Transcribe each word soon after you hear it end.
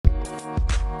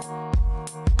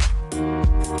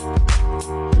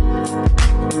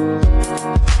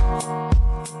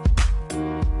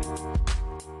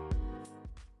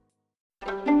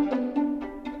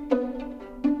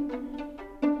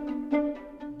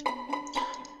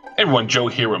Hey everyone, Joe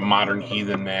here with Modern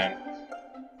Heathen Man.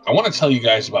 I want to tell you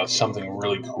guys about something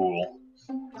really cool.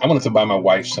 I wanted to buy my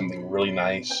wife something really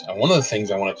nice, and one of the things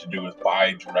I wanted to do was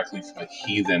buy directly from a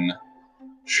heathen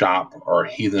shop or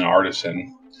a heathen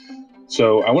artisan.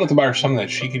 So I wanted to buy her something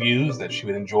that she could use, that she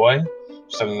would enjoy,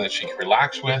 something that she could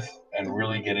relax with and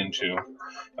really get into.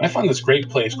 And I found this great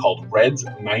place called Red's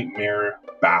Nightmare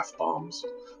Bath Bombs.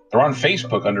 They're on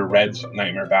Facebook under Red's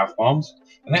Nightmare Bath Bombs,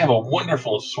 and they have a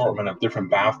wonderful assortment of different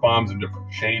bath bombs in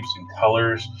different shapes and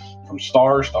colors, from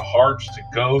stars to hearts to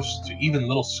ghosts to even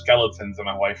little skeletons that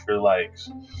my wife really likes.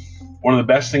 One of the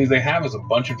best things they have is a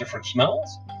bunch of different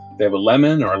smells. They have a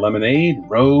lemon or a lemonade,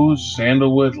 rose,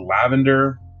 sandalwood,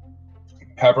 lavender,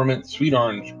 peppermint, sweet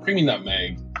orange, creamy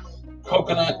nutmeg,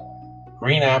 coconut,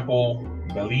 green apple,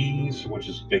 Belize, which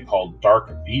is they call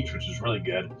dark beach, which is really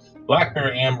good,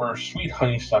 blackberry amber, sweet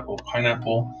honeysuckle,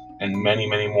 pineapple, and many,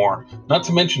 many more. Not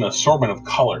to mention an assortment of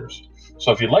colors.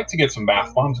 So if you'd like to get some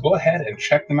bath bombs, go ahead and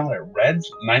check them out at Red's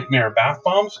Nightmare Bath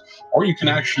Bombs, or you can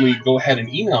actually go ahead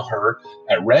and email her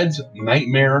at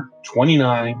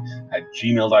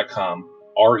redsnightmare29@gmail.com.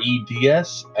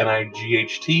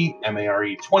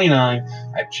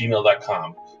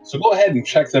 redsnightmare29@gmail.com. So go ahead and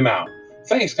check them out.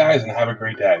 Thanks, guys, and have a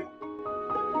great day.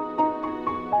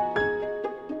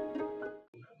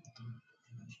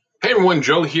 Hey, everyone,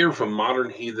 Joe here from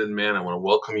Modern Heathen Man. I want to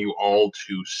welcome you all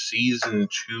to Season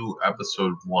 2,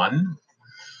 Episode 1.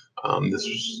 This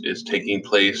is taking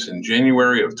place in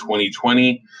January of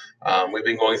 2020. We've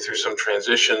been going through some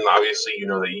transition. Obviously, you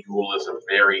know that Yule is a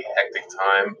very hectic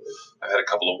time. I've had a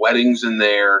couple of weddings in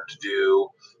there to do,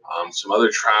 some other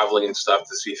traveling and stuff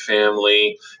to see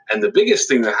family. And the biggest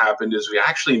thing that happened is we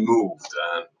actually moved.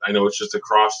 I know it's just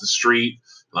across the street,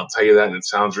 and I'll tell you that, and it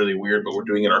sounds really weird, but we're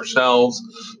doing it ourselves.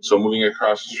 So moving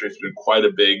across the street has been quite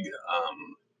a big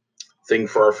thing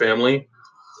for our family.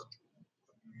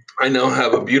 I now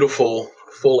have a beautiful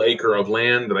full acre of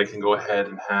land that I can go ahead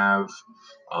and have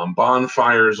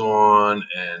bonfires on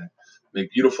and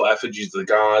make beautiful effigies of the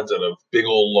gods out of big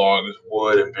old logs of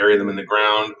wood and bury them in the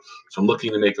ground. So I'm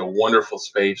looking to make a wonderful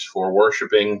space for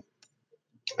worshiping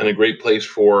and a great place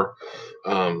for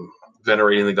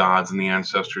venerating the gods and the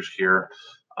ancestors here.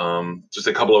 Just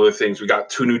a couple other things. We got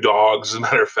 2 new dogs. As a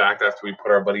matter of fact, after we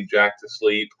put our buddy Jack to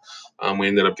sleep, we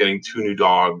ended up getting 2 new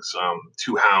dogs,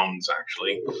 2 hounds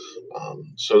actually.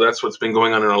 So that's what's been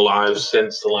going on in our lives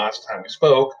since the last time we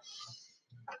spoke.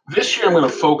 This year, I'm going to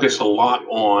focus a lot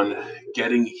on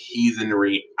getting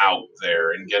heathenry out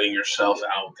there and getting yourself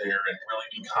out there and really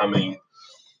becoming,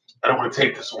 I don't want to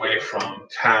take this away from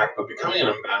TAC, but becoming an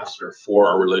ambassador for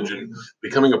our religion,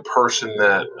 becoming a person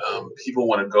that people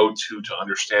want to go to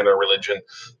understand our religion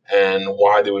and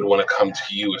why they would want to come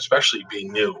to you, especially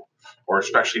being new or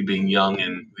especially being young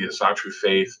in the Asatru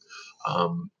faith.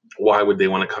 Why would they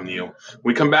want to come to you? When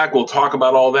we come back, we'll talk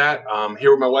about all that.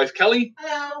 Here with my wife, Kelly.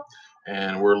 Hello.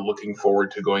 And we're looking forward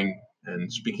to going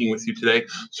and speaking with you today.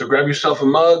 So grab yourself a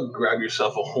mug, grab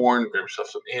yourself a horn, grab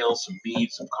yourself some ale, some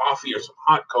mead, some coffee, or some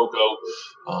hot cocoa.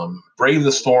 Brave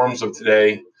the storms of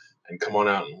today and come on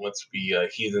out and let's be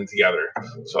heathen together.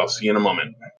 So I'll see you in a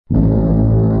moment.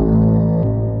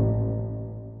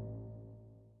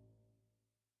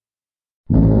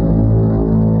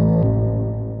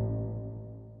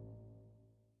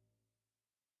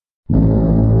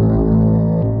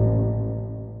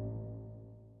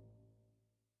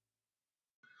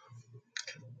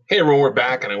 Hey everyone, we're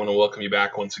back, and I want to welcome you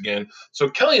back once again. So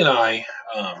Kelly and I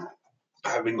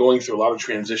have been going through a lot of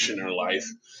transition in our life,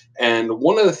 and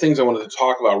one of the things I wanted to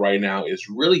talk about right now is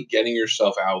really getting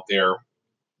yourself out there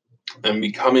and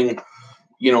becoming,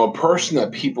 a person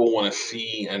that people want to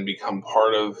see and become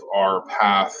part of our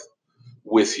path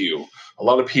with you. A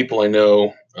lot of people I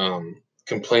know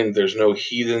complain that there's no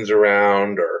heathens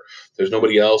around or there's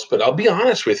nobody else, but I'll be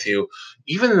honest with you,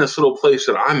 even in this little place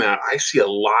that I'm at, I see a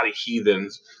lot of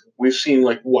heathens. We've seen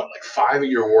like 5 at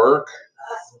your work?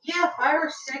 Yeah, 5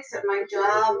 or 6 at my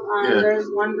job. Yeah. There's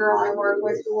one girl I work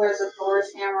with who wears a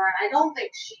Thor's hammer, and I don't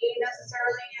think she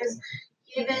necessarily is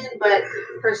heathen, but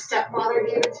her stepfather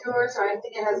gave it to her, so I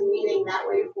think it has meaning that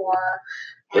way for her.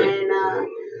 Right. And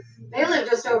they live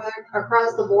just over there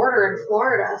across the border in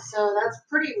Florida, so that's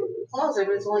pretty close. I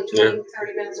mean, it's only 20,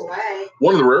 30 minutes away.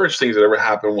 One of the rarest things that ever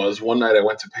happened was one night I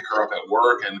went to pick her up at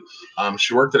work, and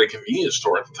she worked at a convenience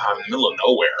store at the time in the middle of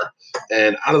nowhere.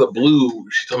 And out of the blue,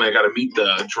 she told me I got to meet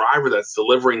the driver that's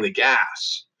delivering the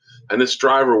gas. And this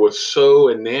driver was so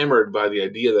enamored by the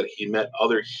idea that he met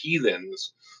other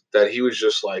heathens that he was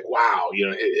just like, wow,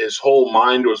 his whole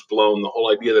mind was blown. The whole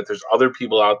idea that there's other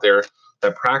people out there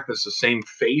that practice the same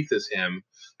faith as him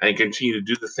and continue to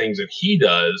do the things that he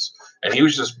does. And he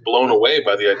was just blown away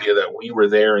by the idea that we were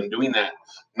there and doing that.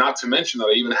 Not to mention that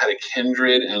I even had a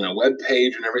Kindred and a web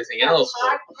page and everything else,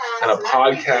 and a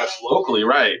podcast locally,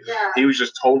 right? Yeah. He was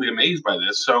just totally amazed by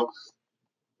this. So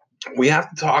we have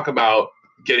to talk about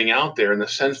getting out there in the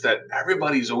sense that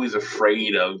everybody's always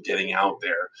afraid of getting out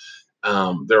there.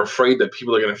 They're afraid that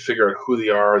people are going to figure out who they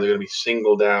are. They're going to be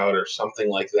singled out or something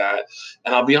like that.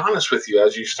 And I'll be honest with you,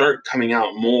 as you start coming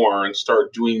out more and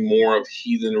start doing more of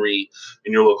heathenry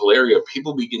in your local area,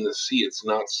 people begin to see it's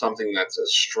not something that's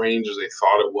as strange as they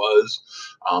thought it was.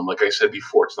 Like I said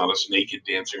before, it's not us naked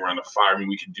dancing around a fire. I mean,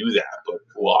 we could do that, but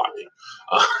why?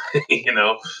 Uh,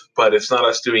 but it's not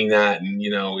us doing that. And,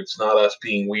 it's not us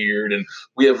being weird. And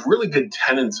we have really good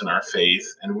tenets in our faith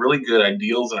and really good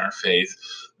ideals in our faith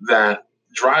that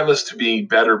drive us to be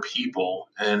better people.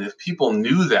 And if people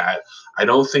knew that, I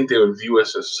don't think they would view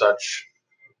us as such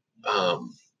out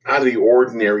of the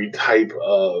ordinary type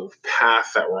of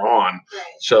path that we're on. Right.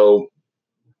 So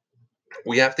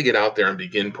we have to get out there and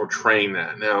begin portraying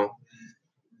that. Now,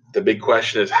 the big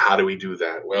question is, how do we do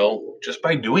that? Well, just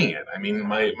by doing it. I mean,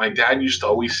 my dad used to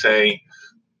always say,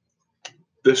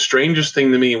 the strangest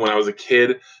thing to me when I was a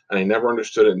kid, and I never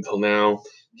understood it until now,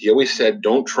 he always said,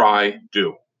 don't try,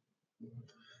 do.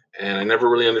 And I never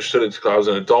really understood it until I was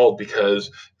an adult, because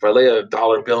if I lay a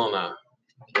dollar bill on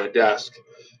my desk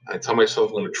and I tell myself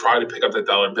I'm going to try to pick up that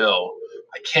dollar bill,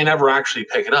 I can't ever actually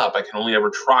pick it up. I can only ever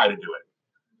try to do it.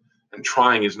 And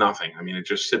trying is nothing. I mean, it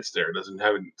just sits there. It doesn't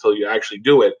have it until you actually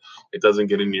do it. It doesn't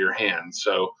get into your hands.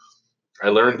 So I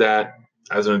learned that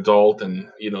as an adult, and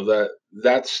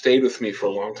that stayed with me for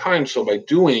a long time. So by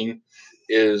doing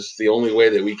is the only way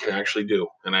that we can actually do.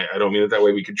 And I don't mean it that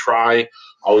way. We could try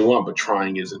all we want, but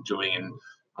trying isn't doing. And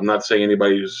I'm not saying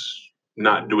anybody's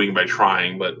not doing by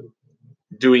trying, but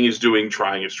doing is doing,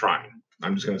 trying is trying.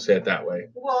 I'm just going to say it that way.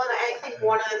 Well, and I think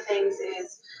one of the things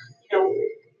is,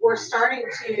 we're starting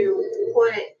to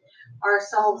put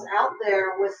ourselves out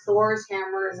there with Thor's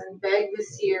hammers and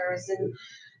Begvisirs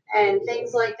and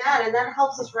things like that, and that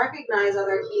helps us recognize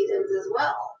other heathens as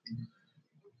well.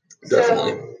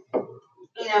 Definitely. So,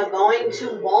 going to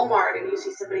Walmart and you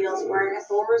see somebody else wearing a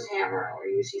Thor's hammer, or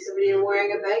you see somebody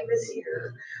wearing a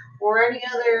Begvisir, or any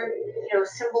other,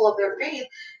 symbol of their faith,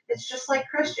 it's just like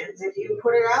Christians. If you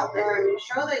put it out there and you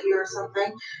show that you're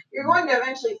something, you're going to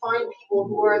eventually find people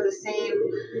who are the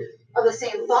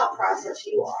same thought process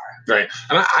you are. Right.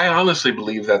 And I honestly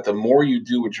believe that the more you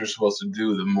do what you're supposed to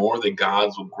do, the more the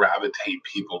gods will gravitate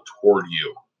people toward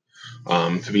you.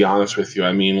 To be honest with you,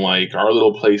 I mean, like our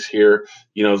little place here,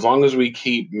 as long as we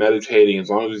keep meditating, as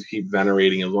long as we keep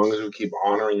venerating, as long as we keep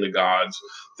honoring the gods,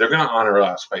 they're going to honor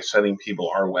us by sending people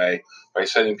our way, by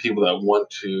sending people that want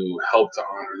to help to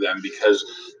honor them, because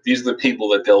these are the people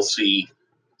that they'll see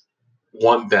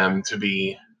want them to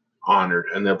be honored,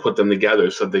 and they'll put them together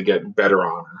so they get better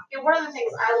honor. And one of the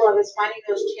things I love is finding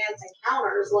those chance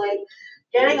encounters, like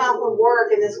getting off of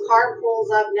work and this car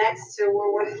pulls up next to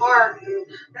where we're parked and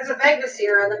there's a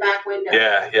Begvisir on the back window.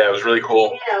 Yeah, it was really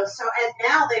cool. So and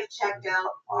now they've checked out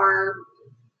our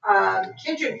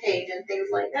Kindred page and things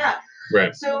like that.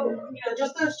 Right. So,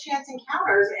 just those chance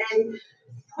encounters and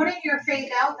putting your faith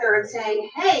out there and saying,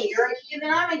 hey, you're a heathen,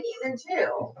 I'm a heathen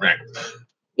too. Right.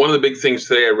 One of the big things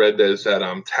today I read is that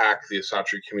TAC, the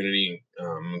Asatru Community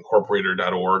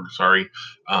Incorporator.org,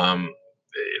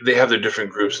 they have their different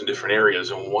groups in different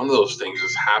areas, and one of those things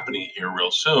is happening here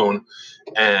real soon,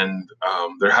 and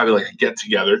they're having like a get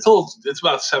together. It's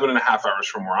about 7.5 hours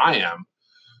from where I am,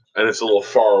 and it's a little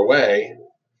far away,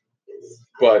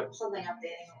 but something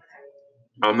updating.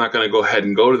 I'm not going to go ahead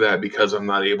and go to that because I'm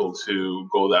not able to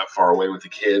go that far away with the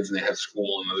kids, and they have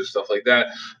school and other stuff like that.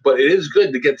 But it is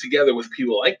good to get together with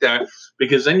people like that,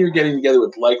 because then you're getting together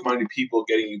with like-minded people,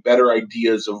 getting you better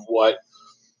ideas of what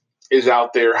is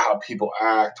out there, how people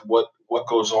act, what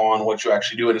goes on, what you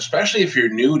actually do. And especially if you're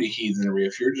new to heathenry,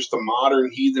 if you're just a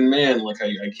modern heathen man, like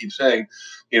I keep saying,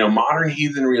 modern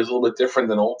heathenry is a little bit different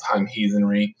than old-time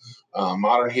heathenry.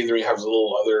 Modern heathenry has a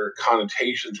little other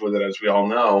connotations with it, as we all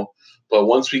know. But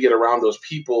once we get around those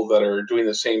people that are doing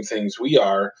the same things we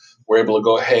are, we're able to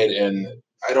go ahead and,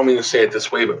 I don't mean to say it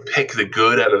this way, but pick the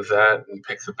good out of that and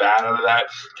pick the bad out of that.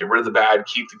 Get rid of the bad,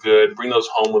 keep the good, bring those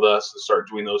home with us and start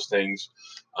doing those things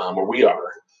where we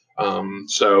are.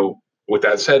 So with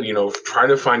that said, trying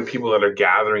to find people that are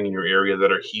gathering in your area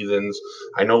that are heathens.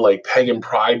 I know like pagan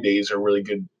pride days are really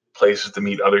good places to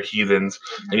meet other heathens.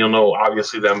 And you'll know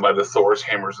obviously them by the Thor's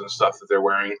hammers and stuff that they're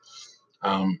wearing.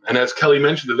 And as Kelly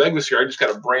mentioned, the Begvisir, I just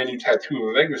got a brand new tattoo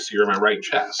of a Begvisir on my right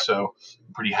chest. So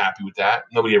I'm pretty happy with that.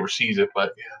 Nobody ever sees it,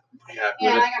 but yeah, I'm be happy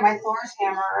Yeah, with and I got my Thor's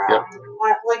hammer, Yep.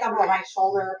 like up on my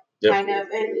shoulder, Yep. kind of.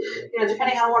 And,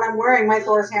 depending on what I'm wearing, my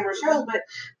Thor's hammer shows. But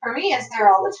for me, it's there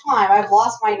all the time. I've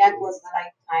lost my necklace that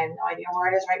I have no idea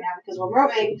where it is right now because we're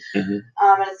moving. And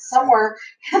it's somewhere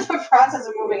in the process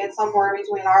of moving. It's somewhere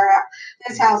between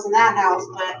this house and that house.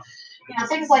 But,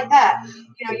 things like that.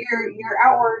 Your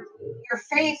outward, your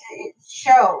faith, it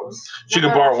shows. She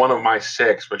could borrow one of my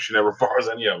 6, but she never borrows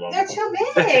any of them. They're too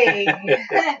big. He's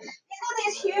got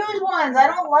these huge ones. I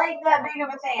don't like that big of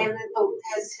a thing. And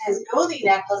his goatee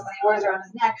necklace that he wears around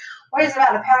his neck weighs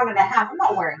about 1.5 pounds. I'm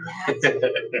not wearing that.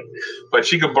 But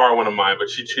she could borrow one of mine, but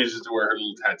she chooses to wear her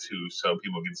little tattoo so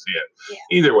people can see it.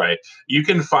 Yeah. Either way, you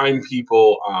can find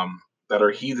people that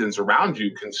are heathens around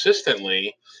you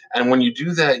consistently. And when you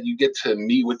do that, you get to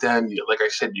meet with them. Like I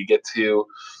said, you get to,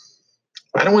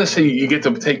 I don't want to say you get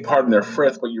to take part in their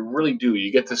frith, but you really do. You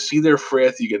get to see their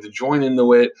frith. You get to join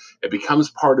into it. It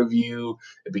becomes part of you.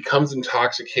 It becomes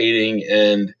intoxicating.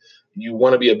 And you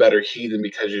want to be a better heathen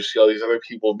because you see all these other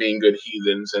people being good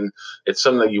heathens. And it's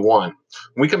something that you want.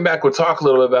 When we come back, we'll talk a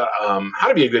little bit about how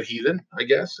to be a good heathen, I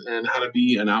guess, and how to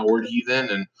be an outward heathen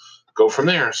and go from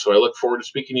there. So I look forward to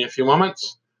speaking to you in a few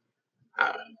moments.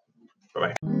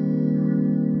 Bye-bye.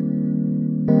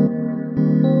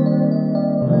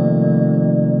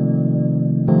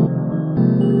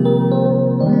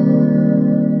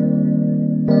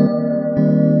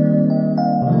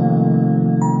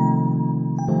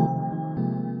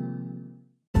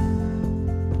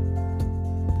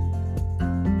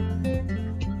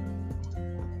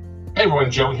 Hey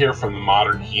everyone, Joe here from the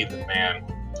Modern Heathen Man.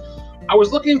 I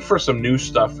was looking for some new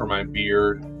stuff for my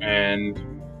beard, and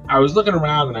I was looking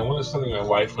around and I wanted something my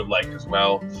wife would like as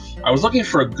well. I was looking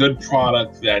for a good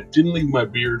product that didn't leave my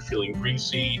beard feeling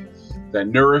greasy, that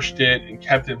nourished it and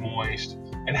kept it moist,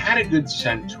 and had a good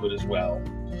scent to it as well.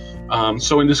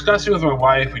 So in discussing with my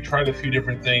wife, we tried a few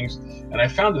different things, and I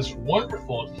found this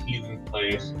wonderful heathen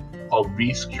place called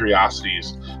Beast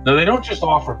Curiosities. Now, they don't just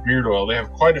offer beard oil. They have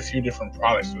quite a few different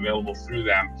products available through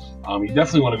them. You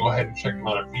definitely want to go ahead and check them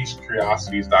out at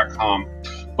beastcuriosities.com.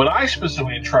 But I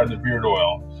specifically tried the beard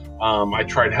oil. I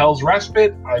tried Hell's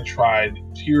Respite, I tried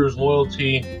Tears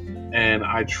Loyalty, and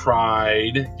I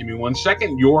tried, give me one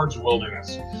second, Yord's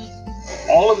Wilderness.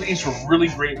 All of these were really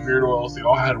great beard oils. They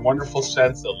all had wonderful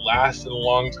scents that lasted a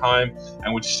long time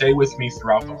and would stay with me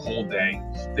throughout the whole day.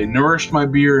 They nourished my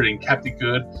beard and kept it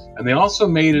good. And they also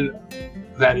made it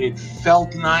that it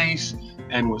felt nice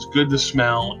and was good to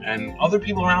smell. And other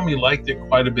people around me liked it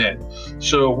quite a bit.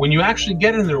 So when you actually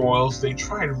get in their oils, they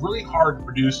tried really hard to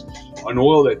produce an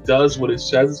oil that does what it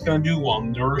says it's going to do while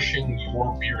nourishing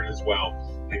your beard as well.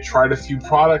 They tried a few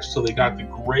products till they got the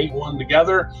great one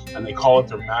together, and they call it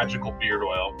their magical beard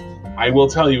oil. I will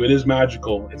tell you, it is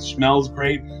magical. It smells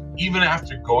great. Even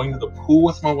after going to the pool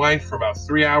with my wife for about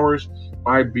 3 hours,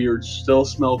 my beard still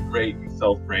smelled great and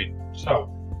felt great. So,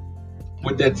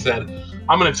 with that said,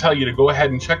 I'm going to tell you to go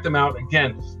ahead and check them out.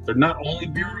 Again, they're not only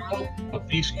beard oil, but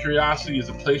Beast Curiosity is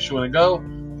a place you want to go.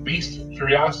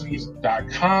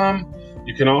 BeastCuriosities.com.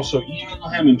 You can also email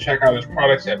him and check out his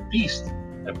products at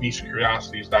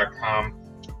beastcuriosities.com.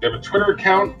 They have a Twitter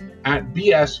account at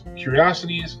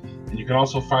BSCuriosities, and you can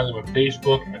also find them on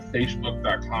Facebook at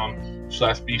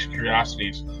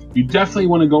facebook.com/BeastCuriosities. You definitely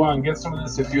want to go out and get some of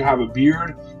this if you have a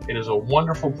beard. It is a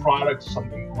wonderful product,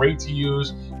 something great to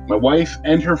use. My wife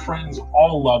and her friends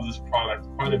all love this product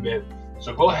quite a bit.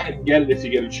 So go ahead and get it if you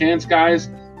get a chance,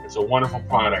 guys. It's a wonderful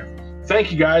product.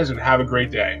 Thank you, guys, and have a great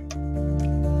day.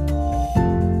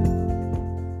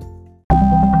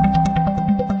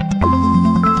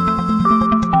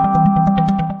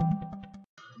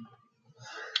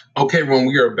 Okay, everyone,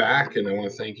 we are back, and I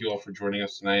want to thank you all for joining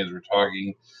us tonight as we're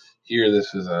talking here.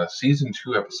 This is Season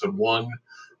 2, Episode 1.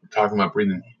 We're talking about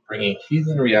bringing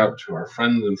heathenry out to our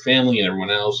friends and family and everyone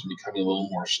else and becoming a little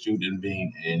more astute in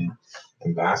being an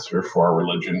ambassador for our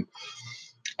religion.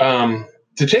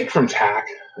 To take from TAC,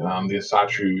 the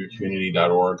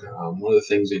asatrucommunity.org, one of the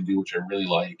things they do, which I really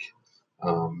like,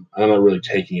 I'm not really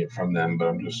taking it from them, but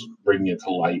I'm just bringing it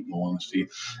to light in all honesty,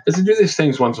 is to do these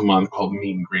things once a month called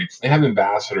meet and greets. They have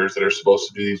ambassadors that are supposed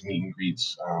to do these meet and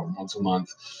greets once a month,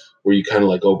 where you kind of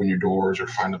like open your doors or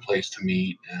find a place to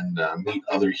meet and meet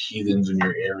other heathens in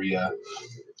your area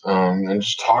and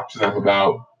just talk to them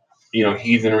about,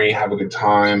 heathenry, have a good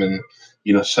time, and,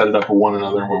 set it up with one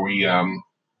another where we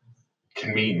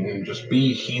can meet and just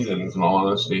be heathens in all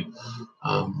honesty.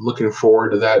 Looking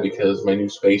forward to that because my new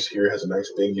space here has a nice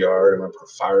big yard. I'm going to put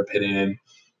a fire pit in.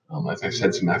 Like I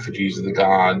said, some effigies of the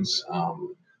gods.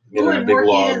 Big more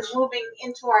heathens moving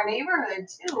into our neighborhood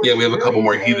too. Yeah, we have a couple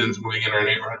more heathens moving in our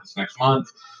neighborhood this next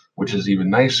month. which is even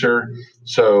nicer.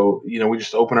 So, we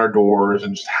just open our doors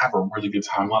and just have a really good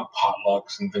time. A lot of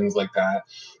potlucks and things like that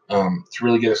to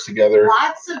really get us together.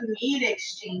 Lots of meat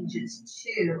exchanges,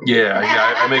 too. Yeah,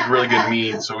 I make really good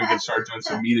meat, so we can start doing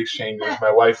some meat exchanges.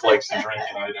 My wife likes to drink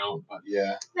and I don't, but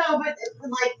yeah. No, but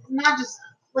not just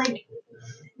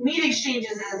meat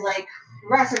exchanges is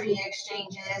recipe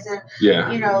exchanges and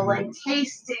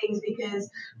tastings, because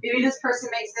maybe this person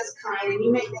makes this kind and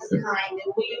you make this kind,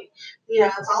 and we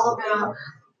it's all about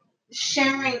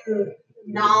sharing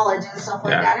knowledge and stuff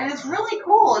like that, and it's really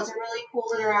cool. It's a really cool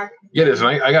interaction. Yeah, it is. And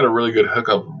I got a really good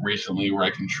hookup recently where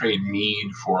I can trade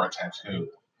mead for a tattoo.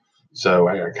 So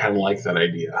I kind of like that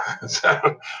idea. So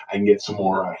I can get some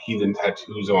more heathen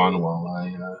tattoos on while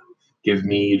I give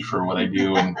mead for what I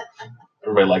do, and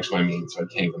everybody likes my mead, so I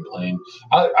can't complain.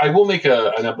 I will make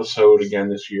an episode again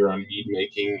this year on mead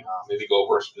making, maybe go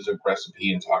over a specific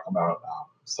recipe and talk about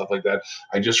stuff like that.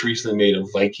 I just recently made a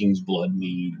Viking's Blood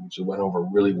mead, which went over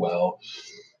really well.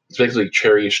 It's basically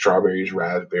cherries, strawberries,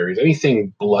 raspberries,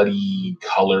 anything bloody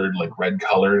colored, like red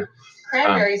colored.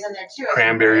 Cranberries in there too.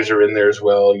 Cranberries are in there as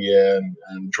well, yeah,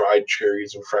 and dried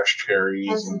cherries and fresh cherries.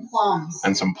 And some plums.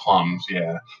 And some plums,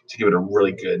 yeah, to give it a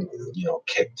really good,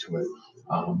 kick to it.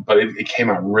 But it came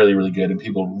out really, really good, and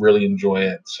people really enjoy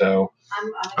it. So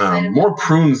I'm excited. More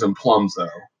prunes than plums, though.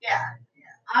 Yeah.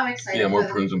 I'm excited. Yeah, more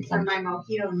prunes and plums. For my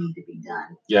mojito mead to be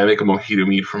done. Yeah, I make a mojito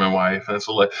mead for my wife. And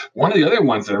one of the other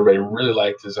ones that everybody really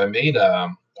liked is I made a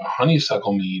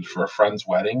honeysuckle mead for a friend's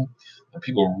wedding, and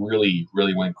people really,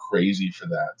 really went crazy for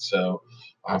that. So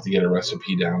I'll have to get a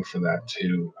recipe down for that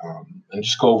too, and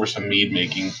just go over some mead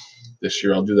making this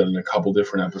year. I'll do that in a couple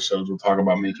different episodes. We'll talk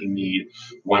about making mead,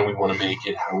 when we want to make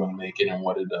it, how we want to make it, and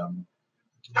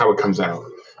how it comes out.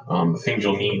 The things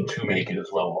you'll need to make it as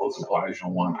well, all the supplies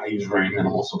you'll want. I use very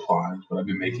minimal supplies, but I've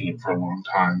been making it for a long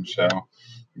time, so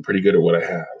I'm pretty good at what I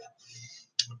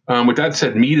have. With that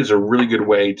said, mead is a really good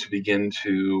way to begin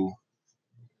to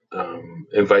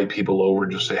invite people over.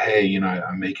 Just say, hey,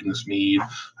 I'm making this mead.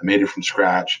 I made it from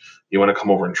scratch. You want to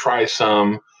come over and try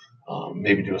some?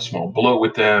 Maybe do a small bloat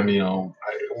with them.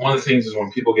 One of the things is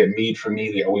when people get mead from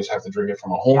me, they always have to drink it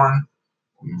from a horn.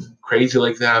 I'm crazy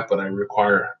like that, but I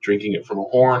require drinking it from a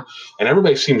horn. And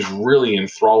everybody seems really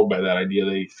enthralled by that idea.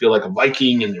 They feel like a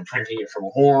Viking and they're drinking it from a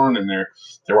horn, and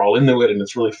they're all into it, and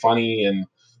it's really funny and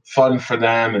fun for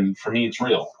them. And for me, it's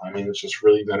real. I mean, it's just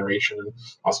really veneration. And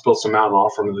I'll spill some out and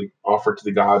offer to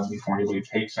the gods before anybody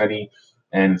takes any.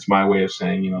 And it's my way of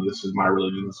saying, this is my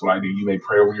religion. This is what I do. You may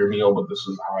pray over your meal, but this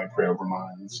is how I pray over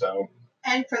mine. So.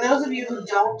 And for those of you who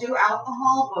don't do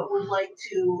alcohol but would like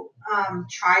to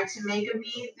try to make a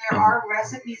mead, there are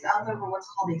recipes out there for what's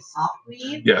called a soft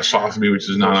mead. Yeah, soft mead, which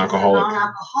is non-alcoholic.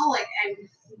 Non-alcoholic. And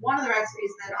one of the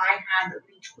recipes that I had that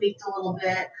we tweaked a little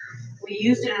bit, we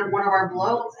used it in one of our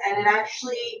bloats, and it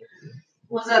actually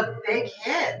was a big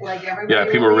hit. Everybody. Yeah,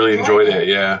 people really enjoyed it.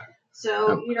 Yeah.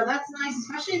 So that's nice,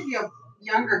 especially if you have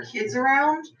younger kids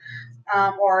around.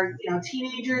 Or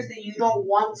teenagers that you don't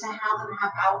want to have them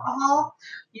have alcohol,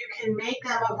 you can make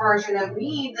them a version of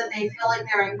mead that they feel like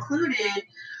they're included,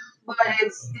 but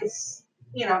it's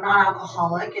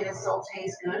non-alcoholic, and it still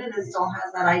tastes good, and it still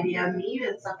has that idea of mead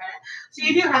and stuff in it.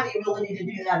 So you do have the ability to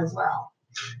do that as well.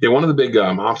 Yeah, one of the big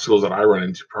obstacles that I run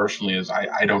into personally is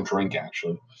I don't drink.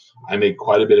 Actually, I make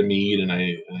quite a bit of mead, and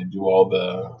I do all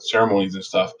the ceremonies and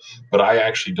stuff, but I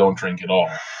actually don't drink at all.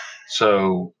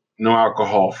 So. No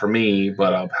alcohol for me,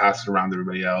 but I'll pass it around to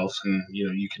everybody else. And,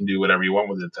 you can do whatever you want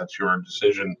with it. That's your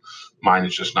decision. Mine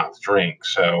is just not to drink.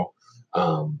 So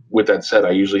with that said,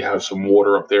 I usually have some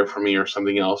water up there for me or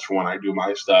something else for when I do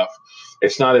my stuff.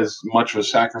 It's not as much of a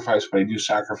sacrifice, but I do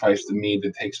sacrifice the mead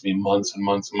that takes me months and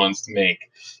months and months to make.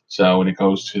 So when it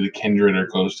goes to the kindred or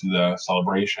goes to the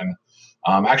celebration,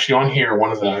 actually on here,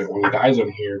 one of the guys on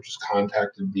here just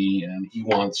contacted me, and he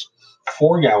wants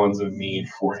 4 gallons of mead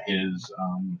for his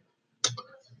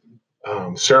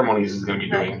ceremonies he's going to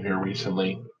be doing here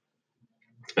recently.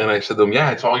 And I said to him,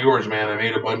 yeah, it's all yours, man. I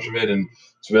made a bunch of it, and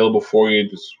it's available for you.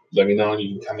 Just let me know, and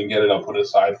you can come and get it. I'll put it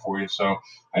aside for you. So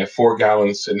I have 4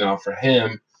 gallons sitting out for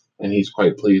him, and he's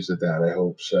quite pleased with that, I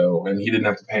hope so. And he didn't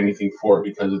have to pay anything for it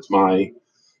because it's my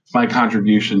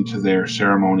contribution to their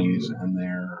ceremonies and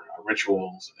their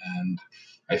rituals, and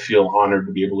I feel honored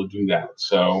to be able to do that.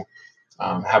 So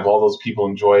have all those people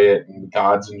enjoy it, and the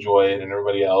gods enjoy it, and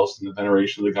everybody else, and the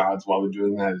veneration of the gods while they're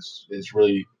doing that is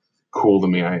really cool to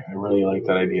me. I really like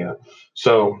that idea.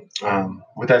 So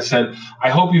with that said, I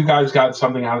hope you guys got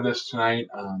something out of this tonight.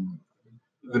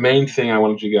 The main thing I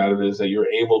wanted you to get out of it is that you're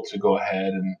able to go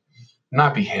ahead and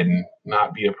not be hidden,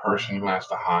 not be a person who has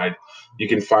to hide. You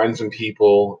can find some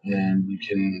people, and you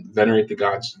can venerate the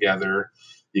gods together,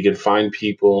 You can find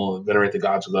people, venerate the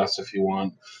gods with us if you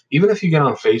want. Even if you get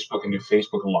on Facebook and do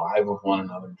Facebook Live with one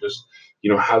another, just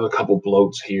have a couple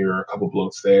bloats here, a couple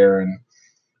bloats there, and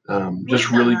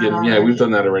just really get. Yeah, we've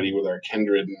done that already with our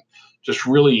kindred, and just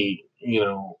really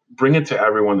bring it to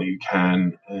everyone that you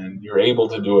can, and you're able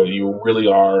to do it. You really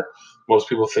are. Most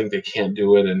people think they can't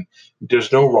do it, and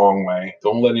there's no wrong way.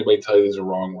 Don't let anybody tell you there's a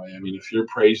wrong way. I mean, if you're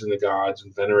praising the gods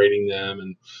and venerating them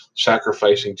and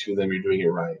sacrificing to them, you're doing it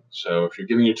right. So if you're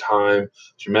giving your time,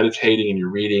 if you're meditating and you're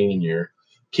reading and you're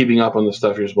keeping up on the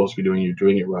stuff you're supposed to be doing, you're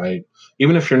doing it right.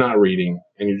 Even if you're not reading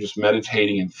and you're just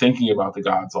meditating and thinking about the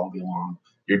gods all day long,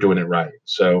 you're doing it right.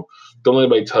 So don't let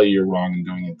anybody tell you you're wrong in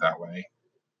doing it that way.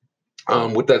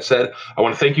 With that said, I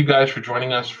want to thank you guys for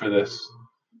joining us for this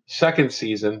second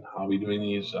season. I'll be doing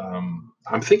these.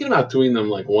 I'm thinking about doing them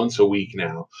like once a week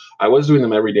now. I was doing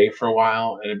them every day for a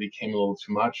while, and it became a little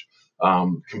too much.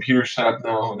 Computer set up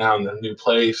now in the new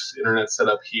place, internet set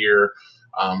up here.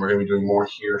 We're going to be doing more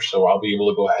here, so I'll be able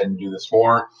to go ahead and do this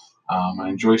more. I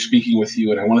enjoy speaking with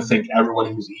you, and I want to thank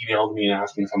everyone who's emailed me and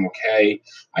asked me if I'm okay.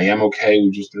 I am okay.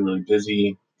 We've just been really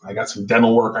busy. I got some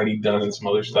dental work I need done and some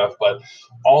other stuff, but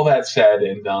all that said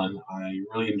and done, I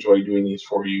really enjoy doing these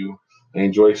for you. I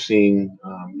enjoy seeing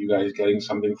you guys getting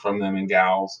something from them and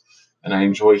gals, and I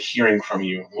enjoy hearing from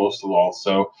you most of all.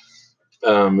 So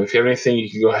if you have anything,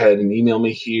 you can go ahead and email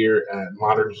me here at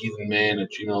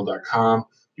modernheathenman@gmail.com.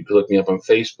 You can look me up on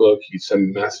Facebook. You can send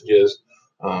me messages.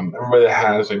 Everybody that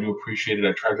has, I do appreciate it.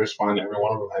 I try to respond to every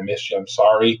one of them. If I missed you, I'm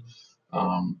sorry.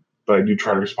 But I do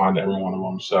try to respond to every one of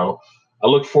them. So I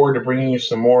look forward to bringing you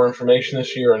some more information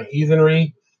this year on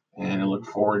heathenry, and I look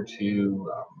forward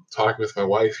to talking with my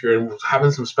wife here and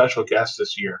having some special guests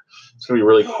this year. It's going to be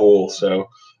really cool. So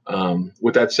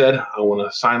with that said, I want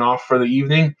to sign off for the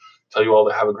evening. Tell you all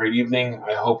to have a great evening.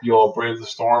 I hope you all braved the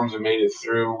storms and made it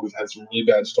through. We've had some really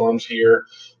bad storms here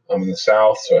in the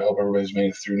south, so I hope everybody's made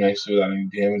it through nicely without any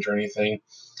damage or anything.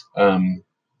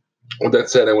 With that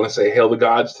said, I want to say hail the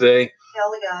gods today.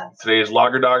 Hail the gods. Today is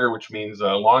Lager Dogger, which means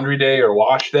laundry day or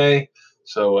wash day.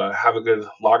 So have a good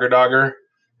Lager Dogger,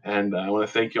 and I want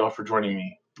to thank you all for joining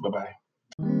me. Bye-bye.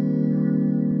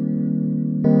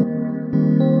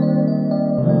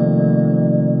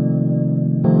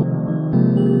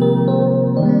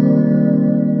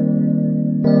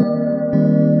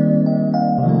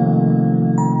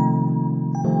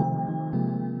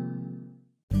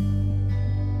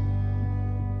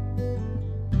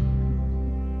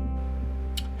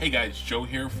 Hey guys, Joe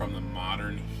here from the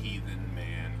Modern Heathen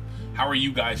Man. How are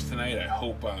you guys tonight? I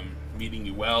hope I'm meeting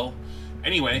you well.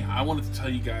 Anyway, I wanted to tell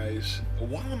you guys,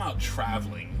 while I'm out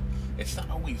traveling, it's not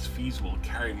always feasible to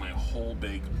carry my whole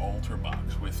big altar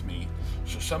box with me.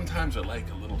 So sometimes I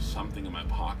like a little something in my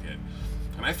pocket.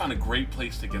 And I found a great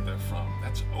place to get that from.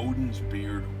 That's Odin's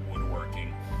Beard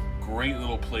Woodworking. Great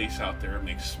little place out there. It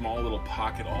makes small little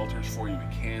pocket altars for you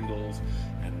with candles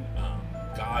and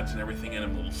gods and everything in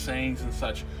them, little sayings and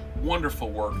such. Wonderful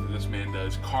work that this man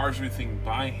does. Carves everything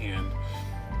by hand.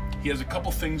 He has a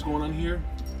couple things going on here.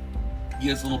 He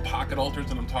has little pocket altars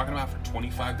that I'm talking about for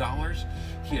 $25.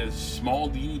 He has small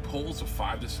deity poles of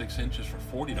 5 to 6 inches for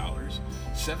 $40,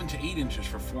 7 to 8 inches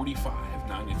for $45,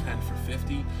 9 to 10 for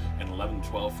 $50, and 11 to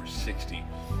 12 for $60.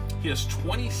 He has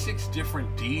 26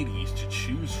 different deities to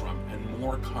choose from and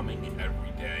more coming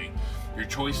every day. Your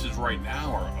choices right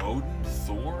now are Odin,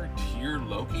 Thor, Tyr,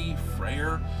 Loki,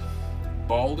 Freyr,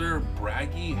 Balder,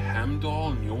 Bragi,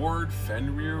 Heimdall, Njord,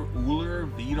 Fenrir, Ullr,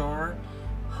 Vidar,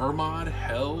 Hermod,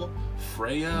 Hel,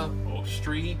 Freya,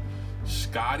 Ostri,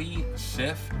 Skadi,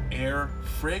 Sif, Air,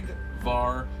 Frigg,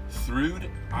 Var, Thrud,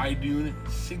 Idun,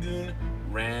 Sigun,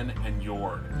 Ran, and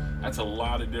Njord. That's a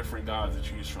lot of different gods to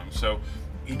choose from. So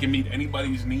he can meet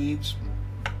anybody's needs.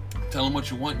 Tell him what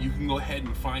you want. You can go ahead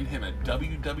and find him at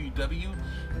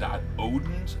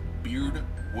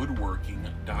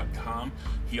www.odinsbeardwoodworking.com.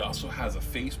 He also has a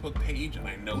Facebook page, and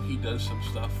I know he does some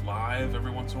stuff live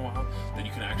every once in a while that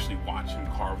you can actually watch him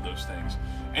carve those things.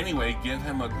 Anyway, give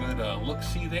him a good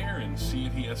look-see there and see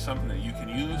if he has something that you can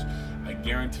use. I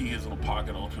guarantee his little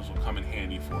pocket altars will come in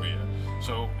handy for you.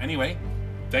 So anyway,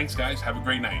 thanks guys. Have a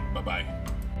great night. Bye-bye.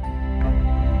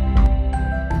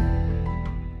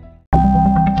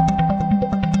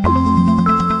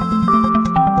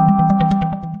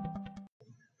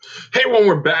 Hey everyone,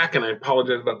 we're back, and I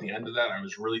apologize about the end of that. I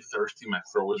was really thirsty. My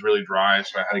throat was really dry,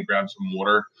 so I had to grab some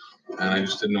water, and I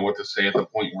just didn't know what to say at the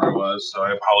point where I was, so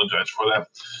I apologize for that.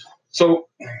 So,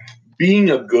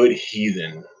 being a good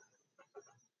heathen,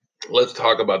 let's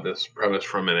talk about this premise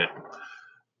for a minute.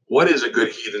 What is a good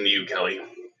heathen to you, Kelly?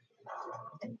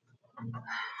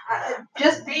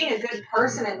 Just being a good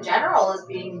person in general is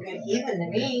being a good heathen to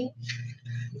me.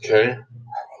 Okay.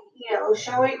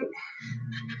 Showing,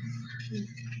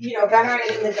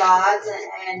 venerating the gods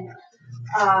and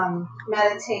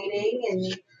meditating and,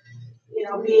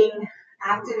 being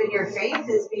active in your faith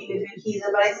is being a good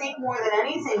heathen. But I think more than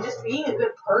anything, just being a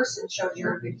good person shows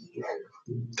you're a good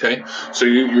heathen. Okay. So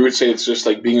you would say it's just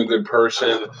like being a good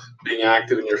person, being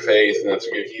active in your faith, and that's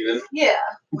a good heathen? Yeah.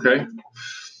 Okay.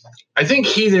 I think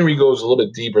heathenry goes a little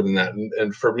bit deeper than that.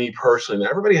 And for me personally,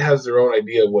 everybody has their own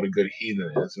idea of what a good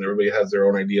heathen is, and everybody has their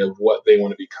own idea of what they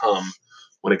want to become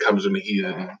when it comes to a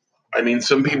heathen. I mean,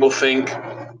 some people think,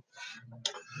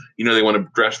 they want to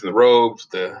dress in the robes,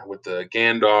 with the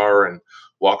Gandar, and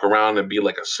walk around and be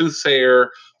like a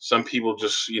soothsayer. Some people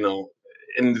just,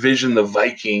 envision the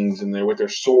Vikings and they're with their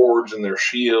swords and their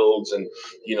shields and,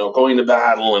 going to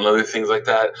battle and other things like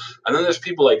that. And then there's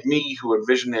people like me who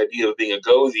envision the idea of being a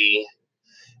Gothi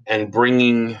and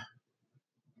bringing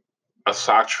a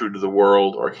Satru to the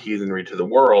world or heathenry to the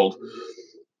world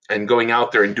and going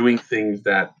out there and doing things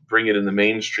that bring it in the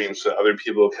mainstream so other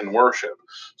people can worship.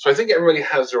 So I think everybody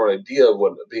has their own idea of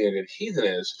what being a good heathen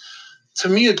is. To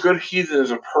me, a good heathen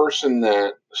is a person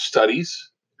that studies.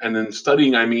 And in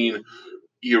studying, I mean,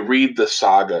 you read the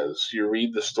sagas, you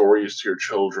read the stories to your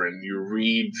children, you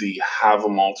read the have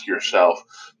them all to yourself,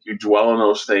 you dwell on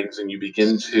those things and you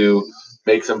begin to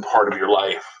make them part of your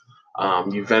life.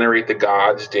 You venerate the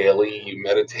gods daily, you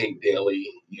meditate daily,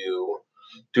 you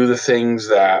do the things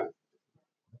that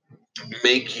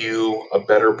make you a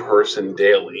better person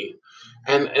daily.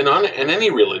 And in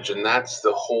any religion, that's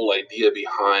the whole idea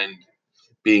behind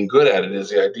being good at it,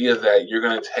 is the idea that you're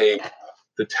going to take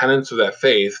the tenets of that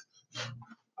faith,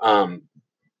 um,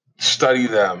 study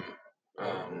them,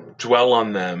 dwell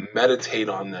on them, meditate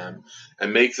on them,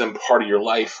 and make them part of your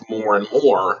life more and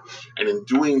more. And in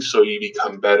doing so, you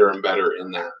become better and better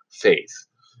in that faith.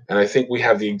 And I think we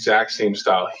have the exact same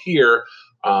style here.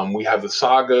 We have the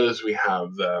sagas, we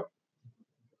have the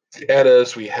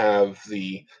Eddas, we have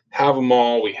the Have 'em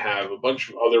All, we have a bunch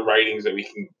of other writings that we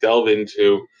can delve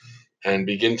into and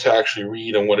begin to actually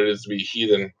read on what it is to be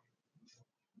heathen.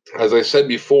 As I said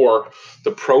before,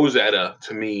 the Prose Edda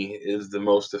to me is the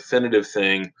most definitive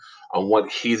thing on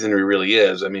what heathenry really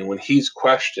is. I mean, when he's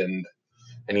questioned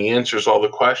and he answers all the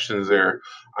questions there,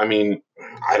 I mean,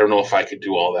 I don't know if I could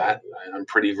do all that. I'm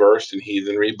pretty versed in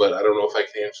heathenry, but I don't know if I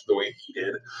can answer the way he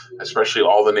did, especially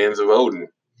all the names of Odin.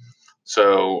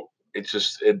 So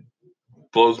it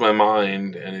blows my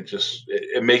mind, and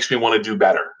it makes me want to do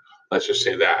better. Let's just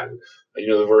say that. You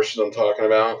know the verses I'm talking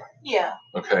about? Yeah.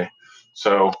 Okay.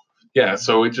 So yeah,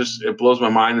 so it blows my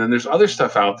mind. And there's other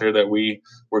stuff out there that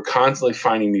we're constantly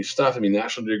finding new stuff. I mean,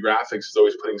 National Geographic is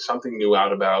always putting something new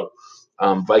out about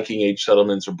Viking Age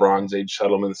settlements or Bronze Age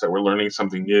settlements, that we're learning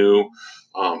something new.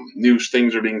 New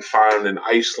things are being found in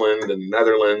Iceland and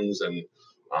Netherlands and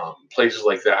places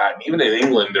like that. And even in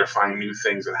England, they're finding new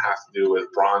things that have to do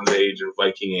with Bronze Age and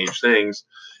Viking Age things.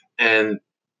 And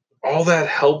all that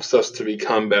helps us to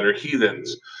become better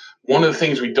heathens. One of the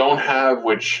things we don't have,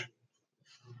 which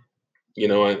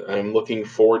I'm looking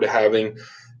forward to having,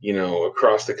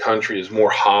 across the country, is more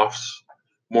hofs,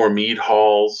 more mead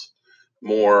halls,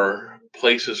 more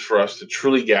places for us to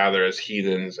truly gather as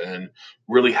heathens and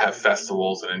really have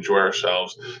festivals and enjoy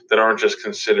ourselves that aren't just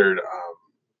considered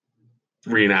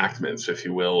reenactments, if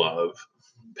you will, of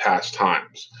past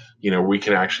times. We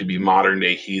can actually be modern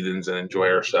day heathens and enjoy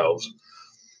ourselves.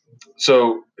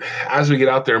 So as we get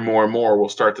out there more and more, we'll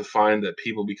start to find that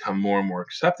people become more and more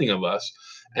accepting of us.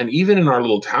 And even in our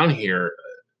little town here,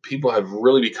 people have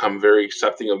really become very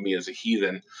accepting of me as a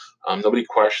heathen. Nobody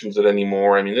questions it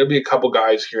anymore. I mean, there'll be a couple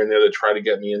guys here and there that try to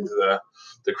get me into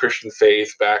the Christian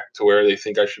faith, back to where they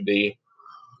think I should be.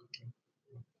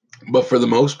 But for the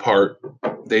most part,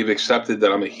 they've accepted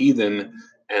that I'm a heathen,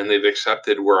 and they've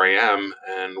accepted where I am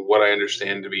and what I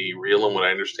understand to be real and what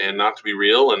I understand not to be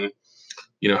real, and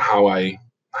how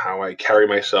I carry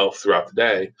myself throughout the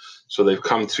day. So they've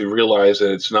come to realize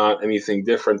that it's not anything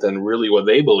different than really what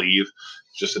they believe,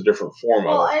 just a different form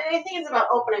Well, of it. I think it's about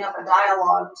opening up a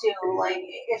dialogue too. Like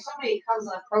if somebody comes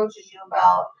and approaches you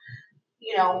about,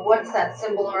 what's that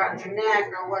symbol around your neck,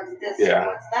 or what's this, Yeah. or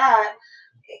what's that,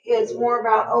 it's more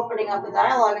about opening up the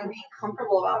dialogue and being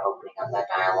comfortable about opening up that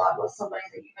dialogue with somebody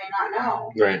that you may not know.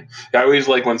 Right. I always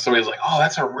like when somebody's like, "Oh,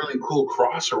 that's a really cool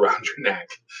cross around your neck."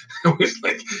 I always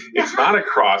like, it's not a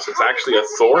cross; it's actually a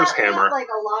Thor's hammer. Like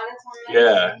a lot of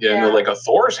Yeah. times. And they're like, a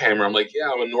Thor's hammer. I'm like,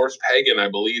 yeah, I'm a Norse pagan. I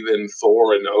believe in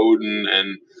Thor and Odin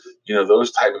and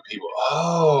those type of people.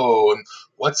 Oh, and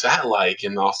what's that like?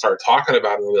 And I'll start talking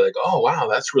about it and they'll be like, oh wow,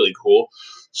 that's really cool.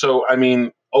 So I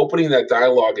mean, opening that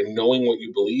dialogue and knowing what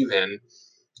you believe in,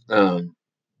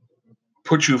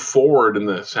 put you forward in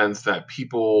the sense that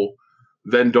people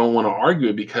then don't want to argue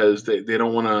it because they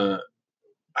don't want to.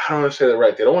 How do I say that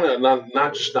right? They don't want to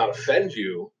not just not offend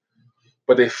you,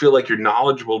 but they feel like you're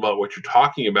knowledgeable about what you're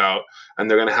talking about, and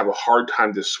they're going to have a hard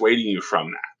time dissuading you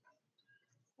from that.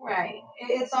 Right.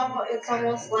 It's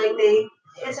almost like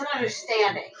it's an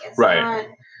understanding. Right.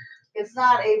 It's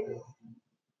not a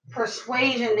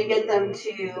persuasion to get them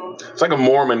to. It's like a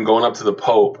Mormon going up to the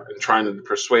Pope and trying to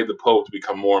persuade the Pope to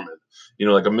become Mormon.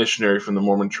 Like a missionary from the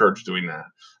Mormon Church doing that.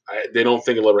 They don't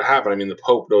think it'll ever happen. I mean, the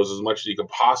Pope knows as much as he could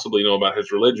possibly know about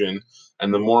his religion,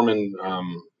 and the Mormon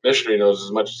missionary knows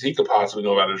as much as he could possibly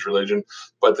know about his religion.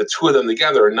 But the two of them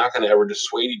together are not going to ever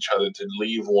dissuade each other to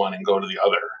leave one and go to the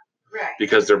other. Right.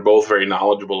 Because they're both very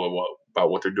knowledgeable about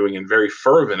what they're doing and very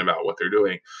fervent about what they're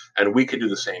doing. And we could do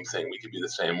the same thing. We could be the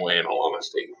same way, in all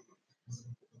honesty.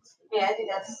 Yeah, I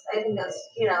think that's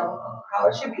how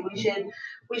it should be.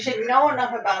 We should know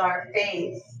enough about our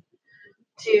faith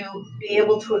to be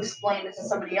able to explain it to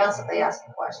somebody else if they ask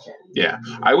a question. Yeah,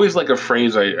 I always like a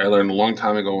phrase I learned a long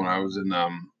time ago when I was in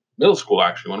middle school.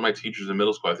 Actually, one of my teachers in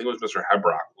middle school, I think it was Mr.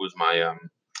 Hebrock, who was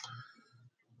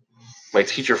my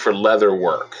teacher for leather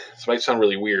work. This might sound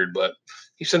really weird, but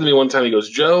he said to me one time, he goes,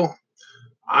 "Joe,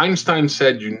 Einstein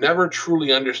said you never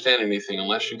truly understand anything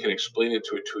unless you can explain it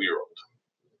to a 2-year-old."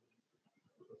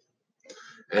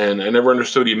 And I never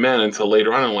understood what he meant until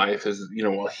later on in life.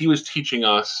 While he was teaching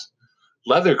us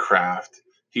leathercraft,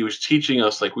 he was teaching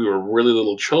us like we were really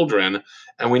little children,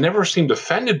 and we never seemed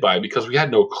offended by it because we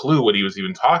had no clue what he was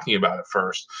even talking about at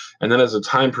first. And then as the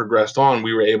time progressed on,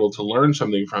 we were able to learn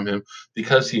something from him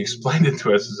because he explained it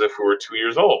to us as if we were 2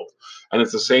 years old. And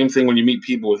it's the same thing when you meet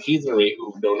people with heathenry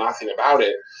who know nothing about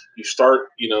it. You start,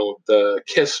 the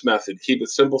KISS method: keep it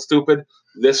simple, stupid.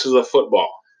 This is a football.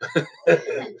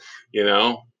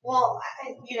 Well,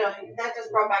 that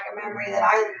just brought back a memory that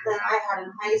I had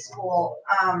in high school.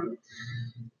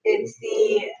 It's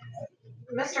the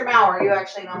Mr. Maurer. You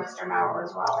actually know Mr. Maurer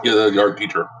as well. Yeah, the art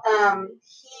teacher.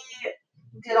 He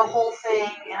did a whole thing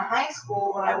in high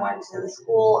school when I went to the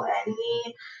school, and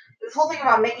this whole thing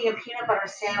about making a peanut butter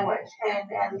sandwich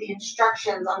and the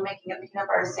instructions on making a peanut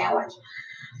butter sandwich.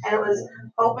 And it was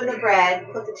open the bread,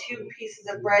 put the 2 pieces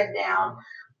of bread down.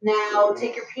 Now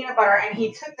take your peanut butter, and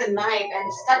he took the knife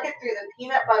and stuck it through the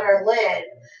peanut butter lid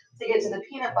to get to the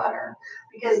peanut butter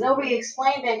because nobody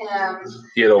explained to him.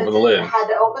 He had to open the lid. Had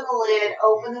to open the lid,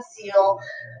 open the seal,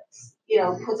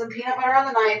 put some peanut butter on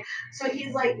the knife. So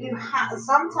he's like,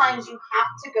 sometimes you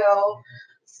have to go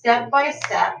step by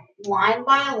step, line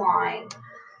by line,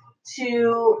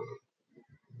 to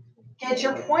get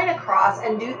your point across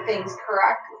and do things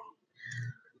correctly.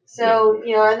 So,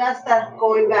 and that's that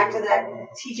going back to that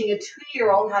teaching a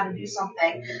 2-year-old how to do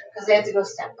something because they have to go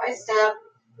step by step,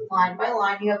 line by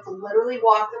line. You have to literally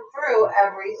walk them through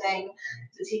everything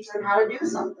to teach them how to do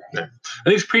something. Yeah.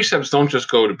 And these precepts don't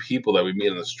just go to people that we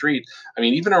meet on the street. I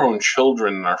mean, even our own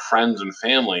children and our friends and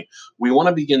family, we want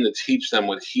to begin to teach them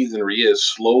what heathenry is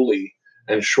slowly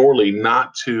and surely,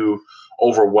 not to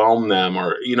overwhelm them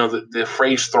or, the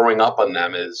phrase throwing up on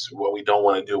them is what we don't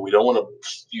want to do. We don't want to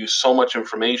use so much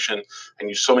information and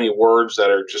use so many words that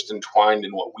are just entwined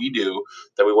in what we do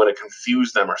that we want to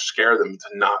confuse them or scare them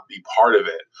to not be part of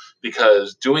it,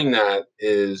 because doing that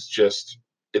is just,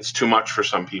 it's too much for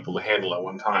some people to handle at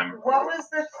one time. What was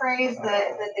the phrase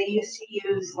that they used to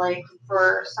use, like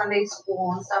for Sunday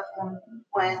school and stuff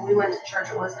when we went to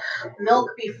church? It was milk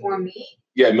before meat.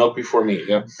 Yeah, milk before meat.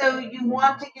 Yeah. So you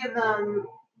want to give them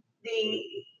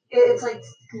it's like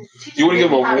you want to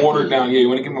give them a watered down. Yeah, you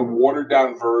want to give them a watered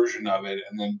down version of it,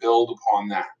 and then build upon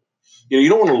that. You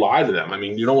don't want to lie to them. I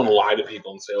mean, you don't want to lie to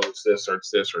people and say, "Oh, it's this or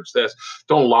it's this or it's this."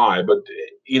 Don't lie, but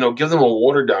give them a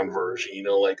watered down version.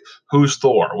 Like, who's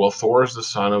Thor? Well, Thor is the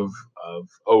son of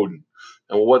Odin,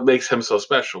 and what makes him so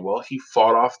special? Well, he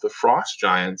fought off the frost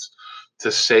giants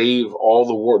to save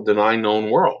all the 9 known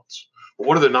worlds. Well,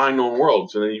 what are the 9 known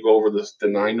worlds? And then you go over the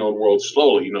 9 known worlds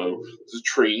slowly. There's a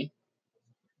tree.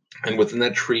 And within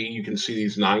that tree, you can see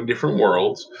these 9 different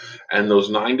worlds. And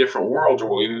those 9 different worlds are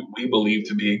what we believe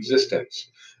to be existence.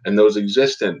 And those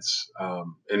existence,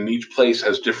 and each place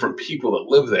has different people that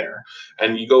live there.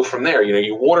 And you go from there.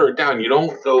 You water it down. You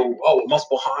don't go, oh,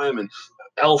 Muspelheim and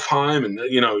Elfheim, and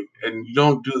and you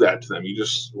don't do that to them. You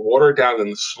just water it down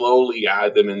and slowly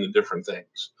add them into different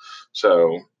things.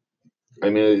 So, I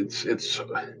mean,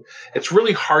 it's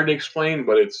really hard to explain,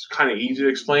 but it's kind of easy to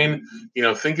explain.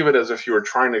 Think of it as if you were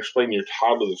trying to explain to your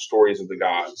toddler the stories of the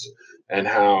gods and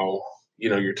how,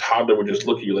 your toddler would just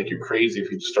look at you like you're crazy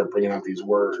if you just start bringing out these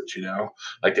words,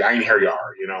 like the Einherjar,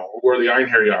 who are the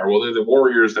Einherjar? Well, they're the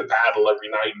warriors that battle every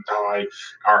night and die,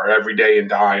 or every day and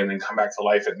die, and then come back to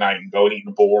life at night and go and eat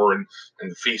a boar and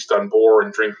feast on boar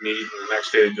and drink meat, and the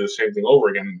next day they do the same thing over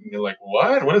again. And you're like,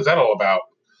 what? What is that all about?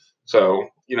 So,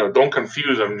 don't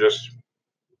confuse them. Just,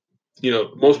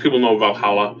 most people know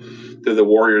Valhalla. They're the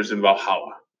warriors in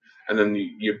Valhalla. And then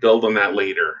you build on that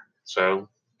later. So,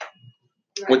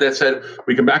 with that said,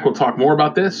 we come back, we'll talk more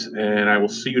about this, and I will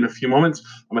see you in a few moments.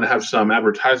 I'm going to have some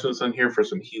advertisements on here for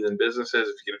some heathen businesses.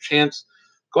 If you get a chance,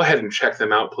 go ahead and check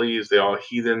them out, please. They are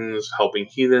heathens, helping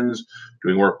heathens,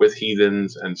 doing work with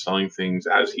heathens, and selling things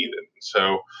as heathens.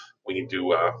 So we need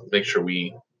to make sure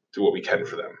we do what we can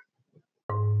for them.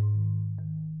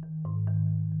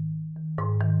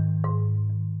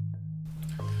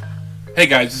 Hey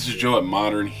guys, this is Joe at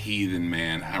Modern Heathen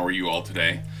Man. How are you all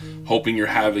today? Hoping you're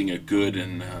having a good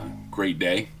and great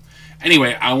day.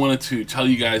 Anyway, I wanted to tell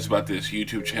you guys about this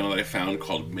YouTube channel that I found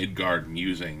called Midgard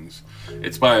Musings.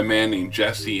 It's by a man named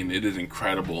Jesse, and it is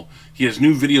incredible. He has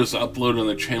new videos uploaded on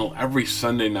the channel every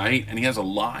Sunday night, and he has a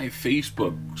live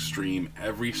Facebook stream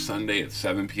every Sunday at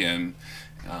 7 p.m.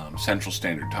 Central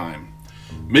Standard Time.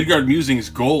 Midgard Musings'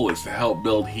 goal is to help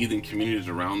build heathen communities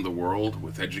around the world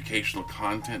with educational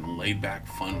content and laid-back,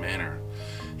 fun manner.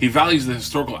 He values the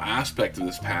historical aspect of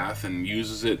this path and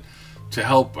uses it to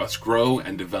help us grow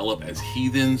and develop as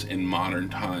heathens in modern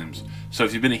times. So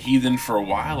if you've been a heathen for a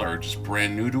while or just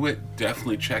brand new to it,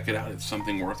 definitely check it out. It's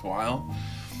something worthwhile.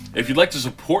 If you'd like to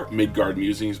support Midgard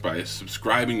Musings by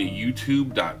subscribing to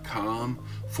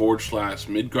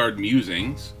youtube.com/Midgard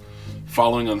Musings,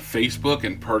 following on Facebook,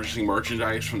 and purchasing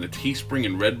merchandise from the Teespring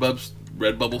and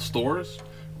Redbubble stores.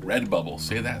 Redbubble,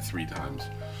 say that 3 times.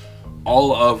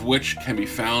 All of which can be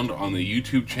found on the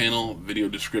YouTube channel video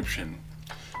description.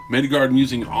 Midgard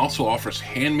Musing also offers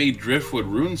handmade driftwood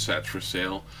rune sets for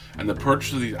sale, and the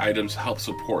purchase of these items helps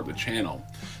support the channel.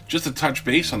 Just to touch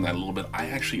base on that a little bit, I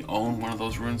actually own one of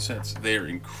those rune sets. They're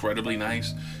incredibly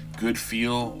nice, good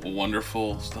feel,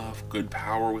 wonderful stuff, good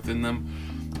power within them.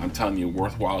 I'm telling you,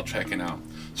 worthwhile checking out.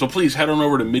 So please head on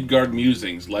over to Midgard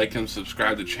Musings, like and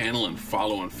subscribe to the channel, and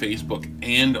follow on Facebook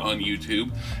and on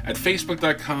YouTube at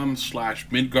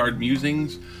facebook.com/Midgard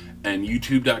Musings and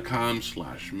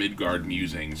youtube.com/Midgard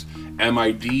Musings.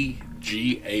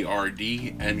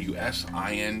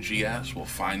 MIDGARDMUSINGS will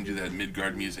find you at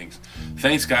Midgard Musings.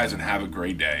 Thanks guys, and have a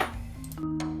great day.